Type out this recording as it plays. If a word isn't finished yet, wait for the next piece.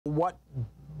what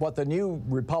the new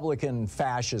Republican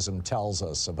fascism tells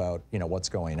us about, what's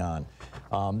going on.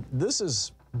 This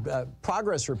is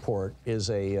Progress Report is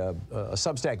a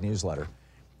Substack newsletter,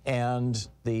 and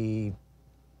the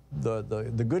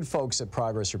good folks at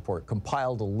Progress Report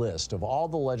compiled a list of all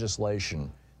the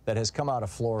legislation that has come out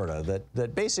of Florida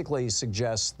that basically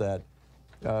suggests that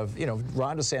Ron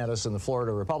DeSantis and the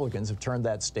Florida Republicans have turned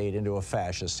that state into a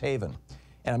fascist haven.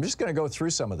 And I'm just going to go through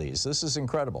some of these. This is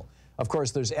incredible. Of course,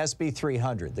 there's SB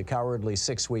 300, the cowardly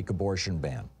 6-week abortion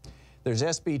ban. There's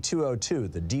SB 202,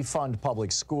 the Defund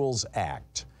Public Schools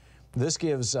Act. This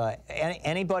gives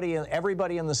everybody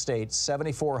in the state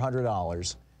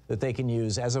 $7,400 that they can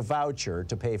use as a voucher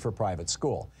to pay for private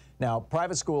school. Now,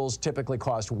 private schools typically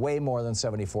cost way more than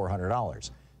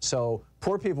 $7,400. So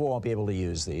poor people won't be able to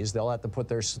use these. They'll have to put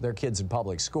their kids in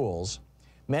public schools.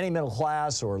 Many middle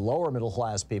class or lower middle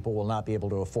class people will not be able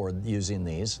to afford using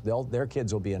these. Their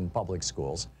kids will be in public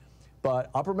schools. But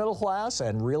upper middle class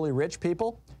and really rich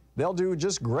people, they'll do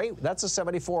just great. That's a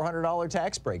 $7,400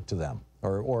 tax break to them,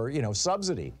 or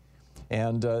subsidy,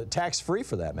 and tax-free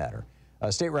for that matter.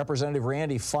 State Representative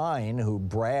Randy Fine, who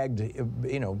bragged,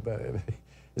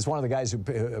 is one of the guys who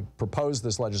proposed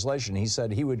this legislation. He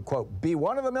said he would, quote, be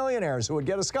one of the millionaires who would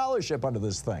get a scholarship under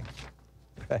this thing.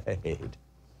 Right.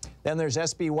 Then there's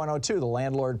SB 102, the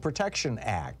Landlord Protection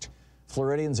Act.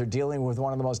 Floridians are dealing with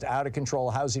one of the most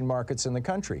out-of-control housing markets in the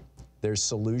country. Their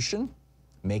solution?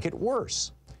 Make it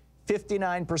worse.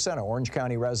 59% of Orange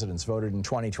County residents voted in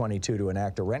 2022 to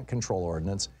enact a rent control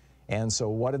ordinance. And so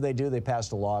what did they do? They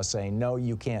passed a law saying, no,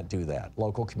 you can't do that.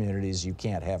 Local communities, you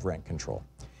can't have rent control.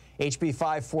 HB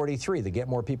 543, the Get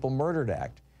More People Murdered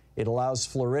Act. It allows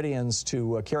Floridians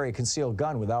to carry a concealed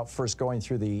gun without first going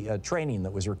through the training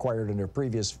that was required under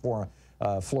previous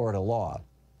Florida law.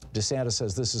 DeSantis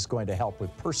says this is going to help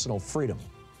with personal freedom.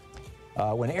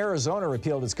 When Arizona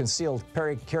repealed its concealed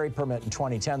carry permit in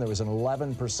 2010, there was an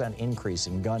 11% increase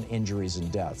in gun injuries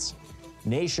and deaths.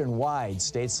 Nationwide,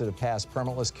 states that have passed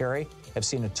permitless carry have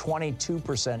seen a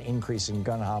 22% increase in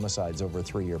gun homicides over a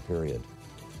 3-year period.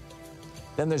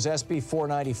 Then there's SB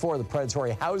 494, the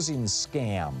predatory housing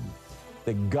scam,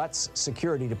 the GUTS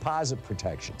security deposit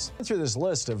protections. Through this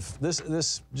list of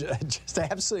this just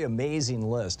absolutely amazing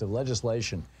list of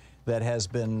legislation that has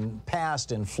been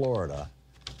passed in Florida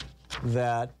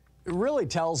that really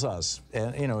tells us,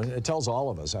 and it tells all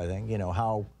of us, I think,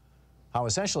 how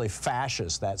essentially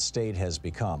fascist that state has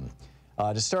become.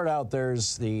 To start out,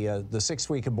 there's the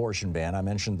 6-week abortion ban. I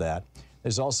mentioned that.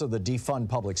 There's also the Defund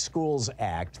Public Schools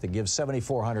Act that gives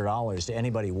 $7,400 to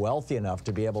anybody wealthy enough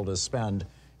to be able to spend,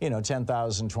 $10,000,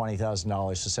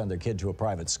 $20,000 to send their kid to a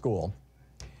private school.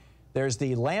 There's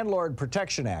the Landlord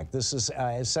Protection Act. This is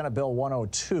Senate Bill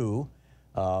 102.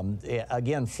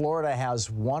 Again, Florida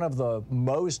has one of the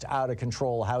most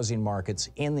out-of-control housing markets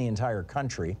in the entire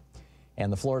country,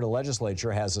 and the Florida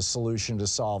legislature has a solution to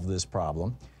solve this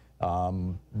problem.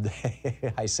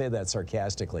 I say that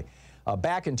sarcastically.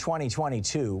 Back in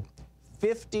 2022,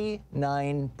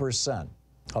 59%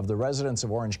 of the residents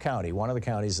of Orange County, one of the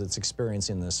counties that's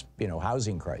experiencing this,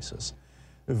 housing crisis,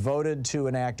 voted to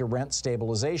enact a rent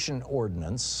stabilization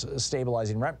ordinance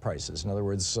stabilizing rent prices. In other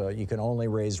words, you can only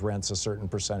raise rents a certain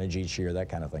percentage each year, that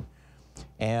kind of thing.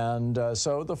 And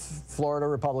so the Florida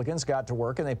Republicans got to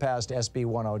work and they passed SB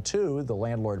 102, the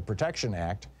Landlord Protection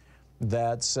Act,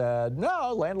 that said,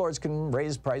 no, landlords can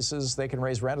raise prices, they can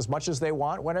raise rent as much as they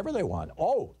want, whenever they want.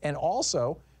 Oh, and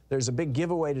also, there's a big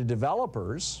giveaway to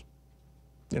developers.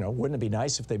 Wouldn't it be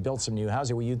nice if they built some new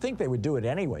housing? Well, you'd think they would do it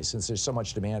anyway, since there's so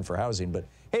much demand for housing. But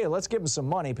hey, let's give them some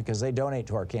money because they donate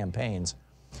to our campaigns.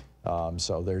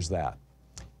 So there's that.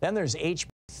 Then there's HB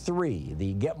 3,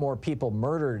 the Get More People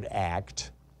Murdered Act.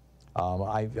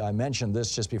 I mentioned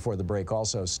this just before the break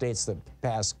also. States that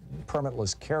pass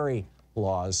permitless carry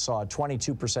laws saw a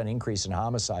 22% increase in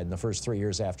homicide in the first 3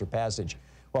 years after passage.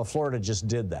 Well, Florida just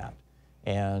did that.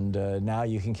 And now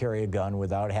you can carry a gun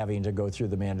without having to go through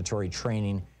the mandatory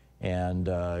training. And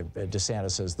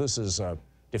DeSantis says this is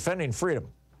defending freedom.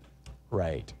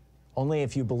 Right. Only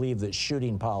if you believe that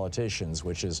shooting politicians,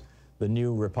 which is the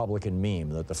new Republican meme,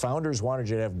 that the founders wanted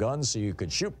you to have guns so you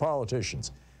could shoot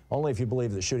politicians. Only if you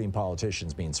believe that shooting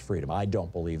politicians means freedom. I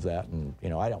don't believe that. And,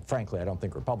 frankly, I don't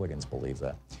think Republicans believe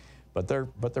that. But they're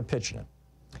pitching it.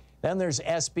 Then there's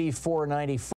SB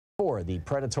 494, the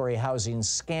Predatory Housing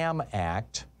Scam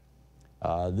Act.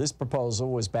 This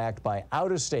proposal was backed by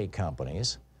out-of-state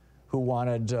companies who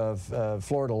wanted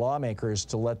Florida lawmakers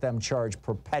to let them charge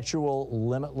perpetual,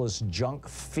 limitless junk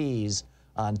fees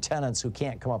on tenants who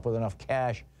can't come up with enough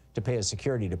cash to pay a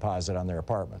security deposit on their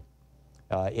apartment.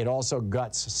 It also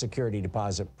guts security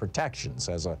deposit protections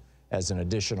as as an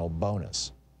additional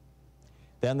bonus.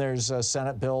 Then there's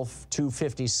Senate Bill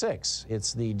 256.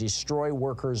 It's the Destroy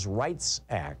Workers' Rights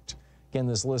Act. Again,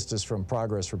 this list is from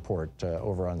Progress Report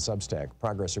over on Substack,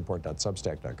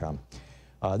 progressreport.substack.com.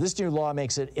 This new law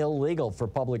makes it illegal for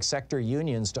public sector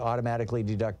unions to automatically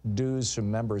deduct dues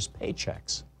from members'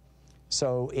 paychecks.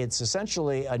 So it's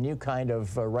essentially a new kind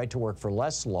of right to work for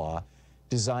less law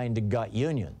designed to gut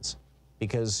unions.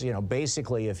 Because, you know,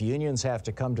 basically if unions have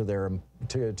to come to their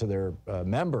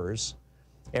members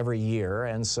every year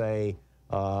and say,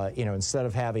 you know, instead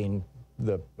of having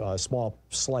the small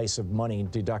slice of money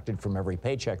deducted from every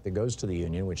paycheck that goes to the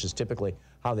union, which is typically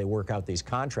how they work out these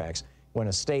contracts, when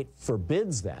a state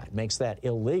forbids that, makes that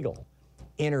illegal,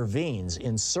 intervenes,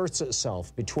 inserts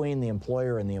itself between the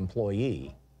employer and the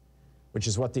employee, which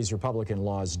is what these Republican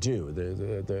laws do,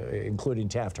 including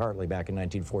Taft-Hartley back in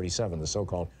 1947, the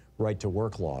so-called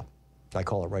right-to-work law. I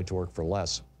call it right to work for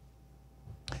less.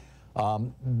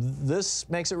 This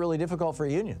makes it really difficult for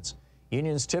unions.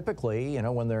 Unions typically, you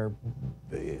know,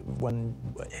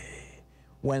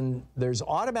 when there's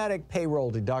automatic payroll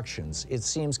deductions, it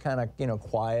seems kind of, you know,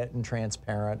 quiet and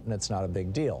transparent, and it's not a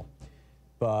big deal.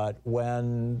 But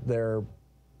when they're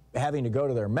having to go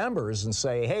to their members and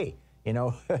say, hey, you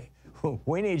know,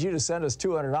 we need you to send us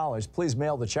 $200, please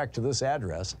mail the check to this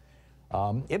address,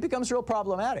 it becomes real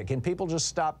problematic, and people just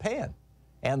stop paying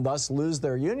and thus lose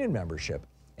their union membership.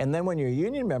 And then when your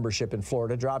union membership in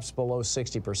Florida drops below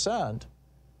 60%,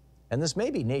 and this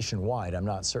may be nationwide, I'm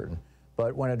not certain,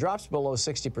 but when it drops below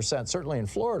 60%, certainly in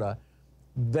Florida,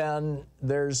 then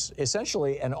there's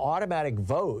essentially an automatic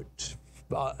vote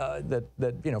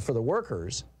that you know, for the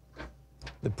workers,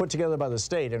 that put together by the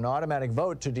state, an automatic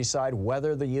vote to decide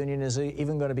whether the union is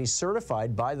even going to be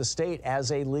certified by the state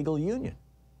as a legal union.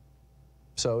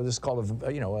 So this is called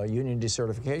a, you know, a union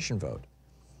decertification vote.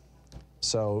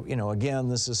 So, you know, again,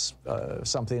 this is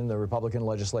something the Republican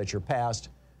legislature passed,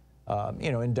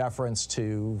 you know, in deference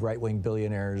to right-wing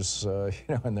billionaires, you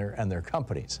know, and their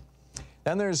companies.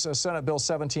 Then there's Senate Bill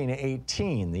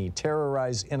 1718, the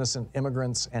Terrorize Innocent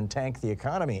Immigrants and Tank the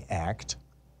Economy Act.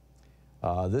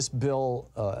 This bill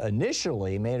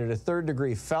initially made it a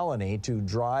third-degree felony to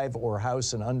drive or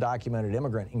house an undocumented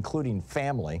immigrant, including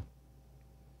family.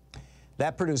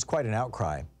 That produced quite an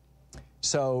outcry.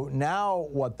 So now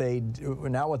what they've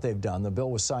done, the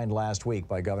bill was signed last week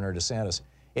by Governor DeSantis.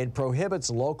 It prohibits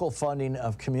local funding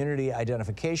of community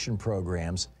identification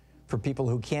programs for people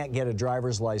who can't get a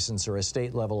driver's license or a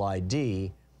state-level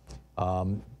ID.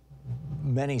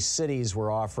 Many cities were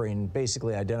offering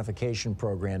basically identification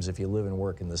programs if you live and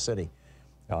work in the city.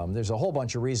 There's a whole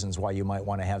bunch of reasons why you might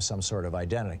want to have some sort of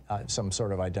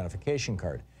identification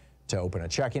card: to open a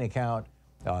checking account,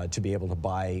 to be able to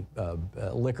buy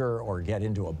liquor or get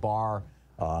into a bar,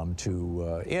 you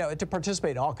know, to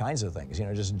participate in all kinds of things, you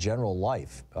know, just general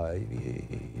life,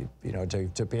 you know,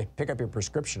 to pick up your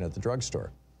prescription at the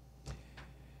drugstore.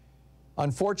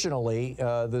 Unfortunately,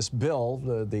 this bill,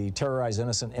 the Terrorize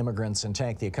Innocent Immigrants and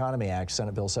Tank the Economy Act,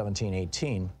 Senate Bill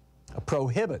 1718,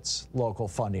 prohibits local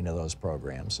funding of those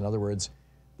programs. In other words,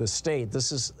 the state,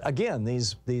 this is, again,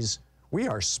 we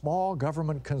are small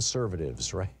government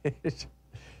conservatives, right?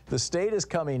 The state is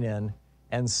coming in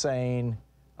and saying,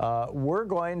 we're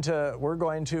going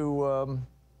to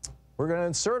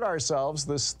insert ourselves,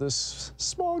 this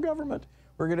small government,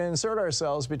 we're going to insert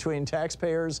ourselves between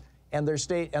taxpayers and their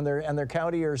state and their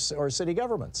county or city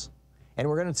governments. And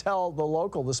we're going to tell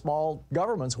the small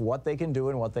governments what they can do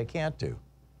and what they can't do.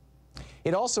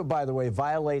 It also, by the way,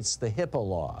 violates the HIPAA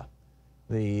law,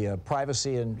 the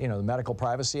Privacy and, you know, the Medical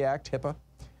Privacy Act, HIPAA,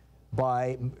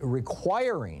 by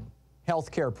requiring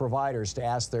healthcare providers to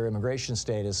ask their immigration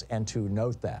status and to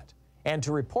note that and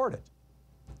to report it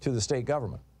to the state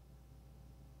government.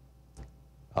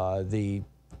 The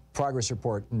Progress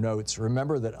Report notes,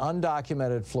 remember that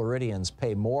undocumented Floridians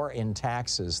pay more in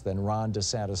taxes than Ron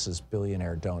DeSantis'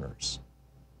 billionaire donors.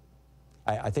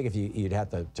 I think if you'd have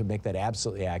to make that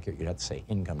absolutely accurate, you'd have to say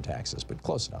income taxes, but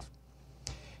close enough.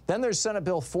 Then there's Senate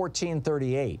Bill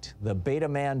 1438, the Beta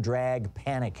Man Drag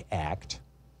Panic Act.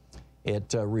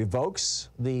 It revokes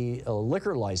the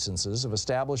liquor licenses of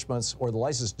establishments, or the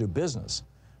license to do business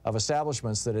of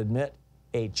establishments that admit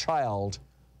a child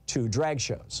to drag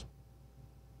shows.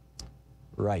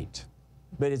 Right.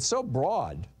 But it's so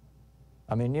broad.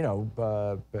 I mean, you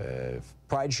know,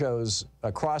 pride shows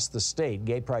across the state,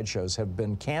 gay pride shows, have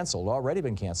been canceled, already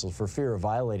been canceled, for fear of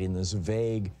violating this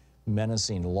vague,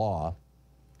 menacing law.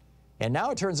 And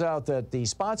now it turns out that the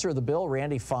sponsor of the bill,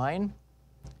 Randy Fine,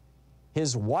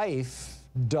 his wife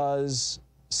does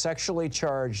sexually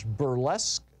charged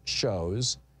burlesque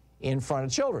shows in front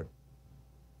of children.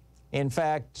 In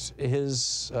fact,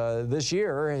 this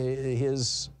year,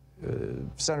 his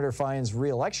Senator Fine's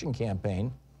re-election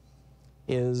campaign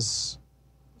is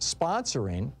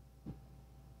sponsoring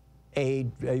a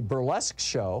burlesque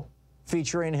show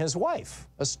featuring his wife,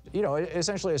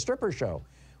 essentially a stripper show.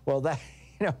 Well, that,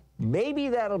 maybe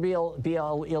that'll be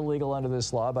illegal under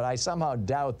this law, but I somehow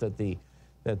doubt that the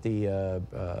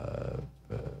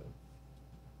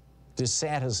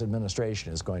DeSantis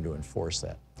administration is going to enforce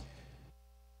that.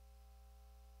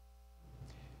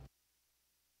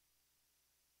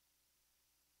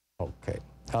 Okay.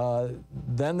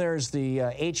 Then there's the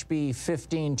HB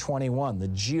 1521, the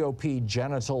GOP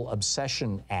Genital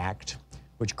Obsession Act,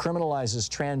 which criminalizes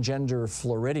transgender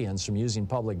Floridians from using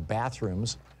public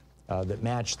bathrooms that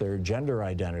match their gender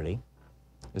identity.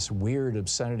 This weird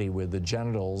obscenity with the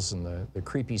genitals and the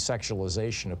creepy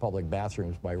sexualization of public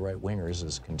bathrooms by right-wingers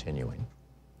is continuing.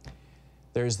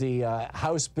 There's the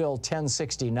House Bill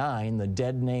 1069, the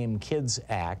Dead Name Kids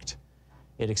Act.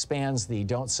 It expands the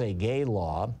Don't Say Gay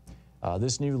law.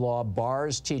 This new law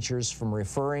bars teachers from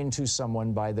referring to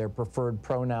someone by their preferred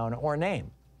pronoun or name.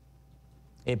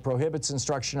 It prohibits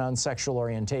instruction on sexual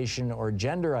orientation or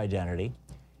gender identity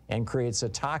and creates a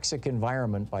toxic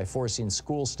environment by forcing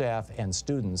school staff and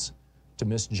students to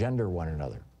misgender one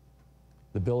another.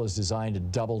 The bill is designed to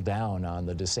double down on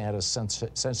the DeSantis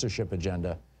censorship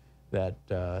agenda that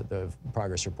the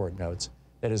progress report notes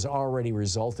that has already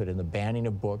resulted in the banning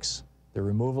of books, the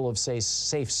removal of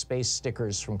safe space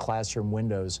stickers from classroom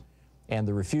windows, and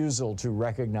the refusal to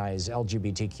recognize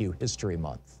LGBTQ History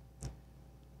Month.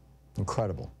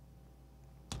 Incredible.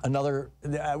 We're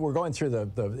going through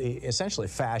the essentially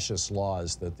fascist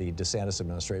laws that the DeSantis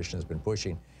administration has been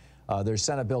pushing. There's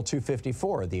Senate Bill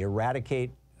 254, the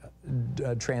Eradicate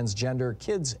Transgender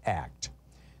Kids Act.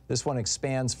 This one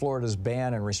expands Florida's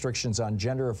ban and restrictions on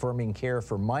gender-affirming care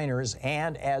for minors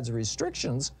and adds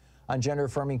restrictions on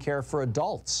gender-affirming care for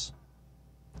adults.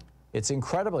 It's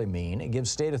incredibly mean. It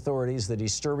gives state authorities the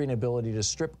disturbing ability to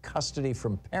strip custody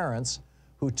from parents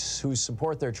who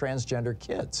support their transgender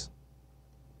kids.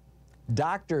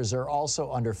 Doctors are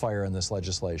also under fire in this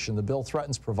legislation. The bill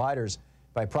threatens providers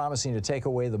by promising to take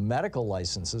away the medical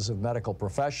licenses of medical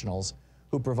professionals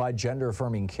who provide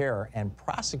gender-affirming care and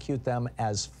prosecute them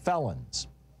as felons.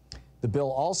 The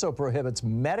bill also prohibits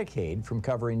Medicaid from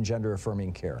covering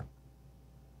gender-affirming care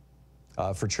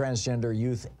for transgender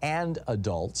youth and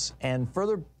adults, and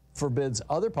further forbids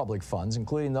other public funds,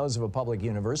 including those of a public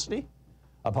university,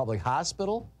 a public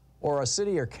hospital, or a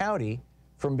city or county,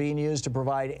 from being used to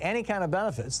provide any kind of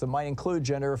benefits that might include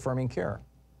gender-affirming care.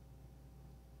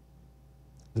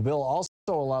 The bill also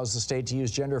allows the state to use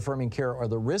gender-affirming care or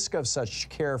the risk of such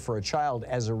care for a child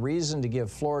as a reason to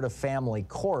give Florida family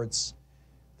courts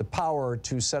the power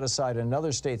to set aside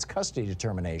another state's custody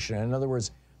determination. In other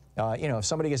words, if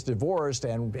somebody gets divorced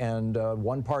and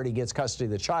one party gets custody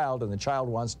of the child and the child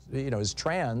wants, is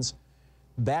trans,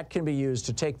 that can be used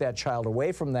to take that child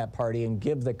away from that party and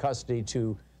give the custody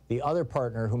to the other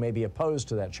partner who may be opposed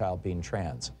to that child being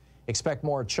trans. Expect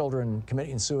more children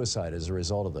committing suicide as a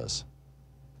result of this.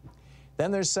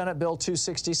 Then there's Senate Bill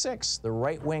 266, the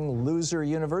Right-Wing Loser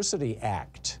University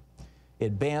Act.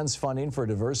 It bans funding for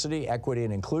diversity, equity,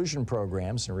 and inclusion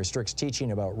programs and restricts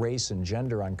teaching about race and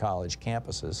gender on college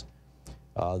campuses.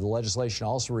 The legislation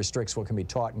also restricts what can be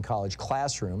taught in college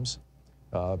classrooms,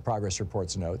 Progress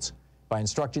Reports notes, by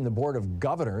instructing the Board of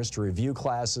Governors to review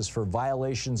classes for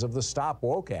violations of the Stop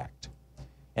Woke Act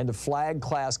and to flag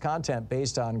class content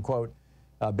based on, quote,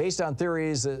 based on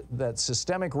theories that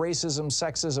systemic racism,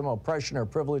 sexism, oppression, or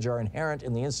privilege are inherent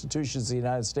in the institutions of the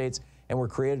United States and were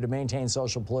created to maintain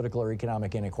social, political, or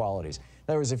economic inequalities. In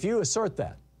other words, if you assert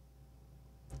that,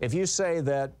 if you say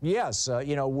that, yes,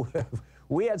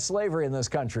 we had slavery in this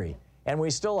country, and we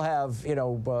still have,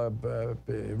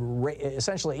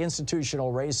 essentially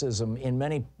institutional racism in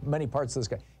many parts of this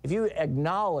country. If you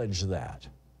acknowledge that,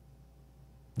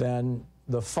 then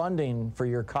the funding for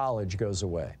your college goes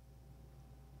away.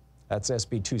 That's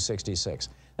SB 266.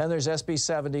 Then there's SB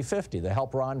 7050, the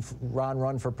Help Ron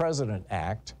Run for President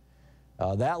Act.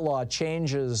 That law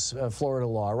changes Florida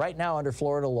law. Right now, under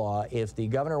Florida law, if the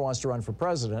governor wants to run for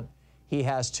president, he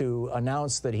has to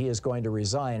announce that he is going to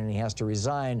resign, and he has to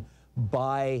resign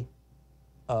by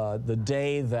the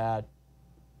day that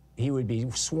he would be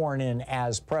sworn in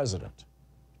as president.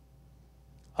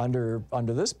 Under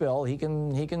this bill, he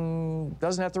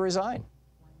doesn't have to resign.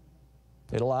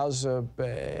 It allows it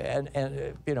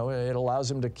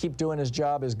allows him to keep doing his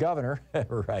job as governor,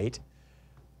 right,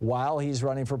 while he's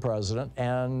running for president,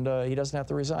 and he doesn't have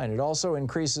to resign. It also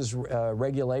increases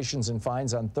regulations and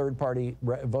fines on third-party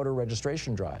voter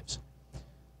registration drives.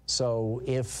 So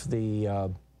if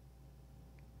the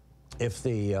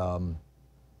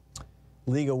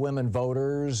League of Women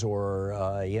Voters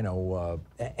or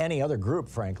any other group,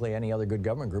 frankly, any other good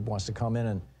government group wants to come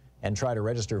in and try to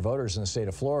register voters in the state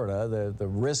of Florida, the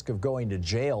risk of going to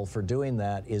jail for doing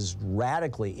that is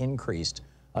radically increased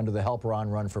under the Help Ron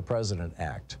Run for President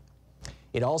Act.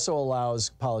 It also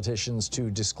allows politicians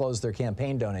to disclose their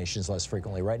campaign donations less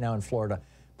frequently. Right now in Florida,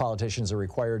 politicians are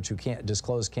required to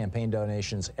disclose campaign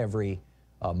donations every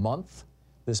month.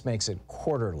 This makes it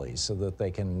quarterly so that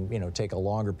they can, take a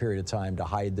longer period of time to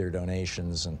hide their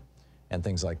donations and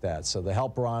things like that. So the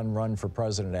Help Ron Run for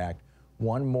President Act,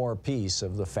 one more piece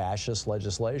of the fascist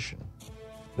legislation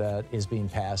that is being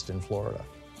passed in Florida.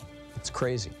 It's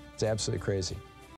crazy. It's absolutely crazy.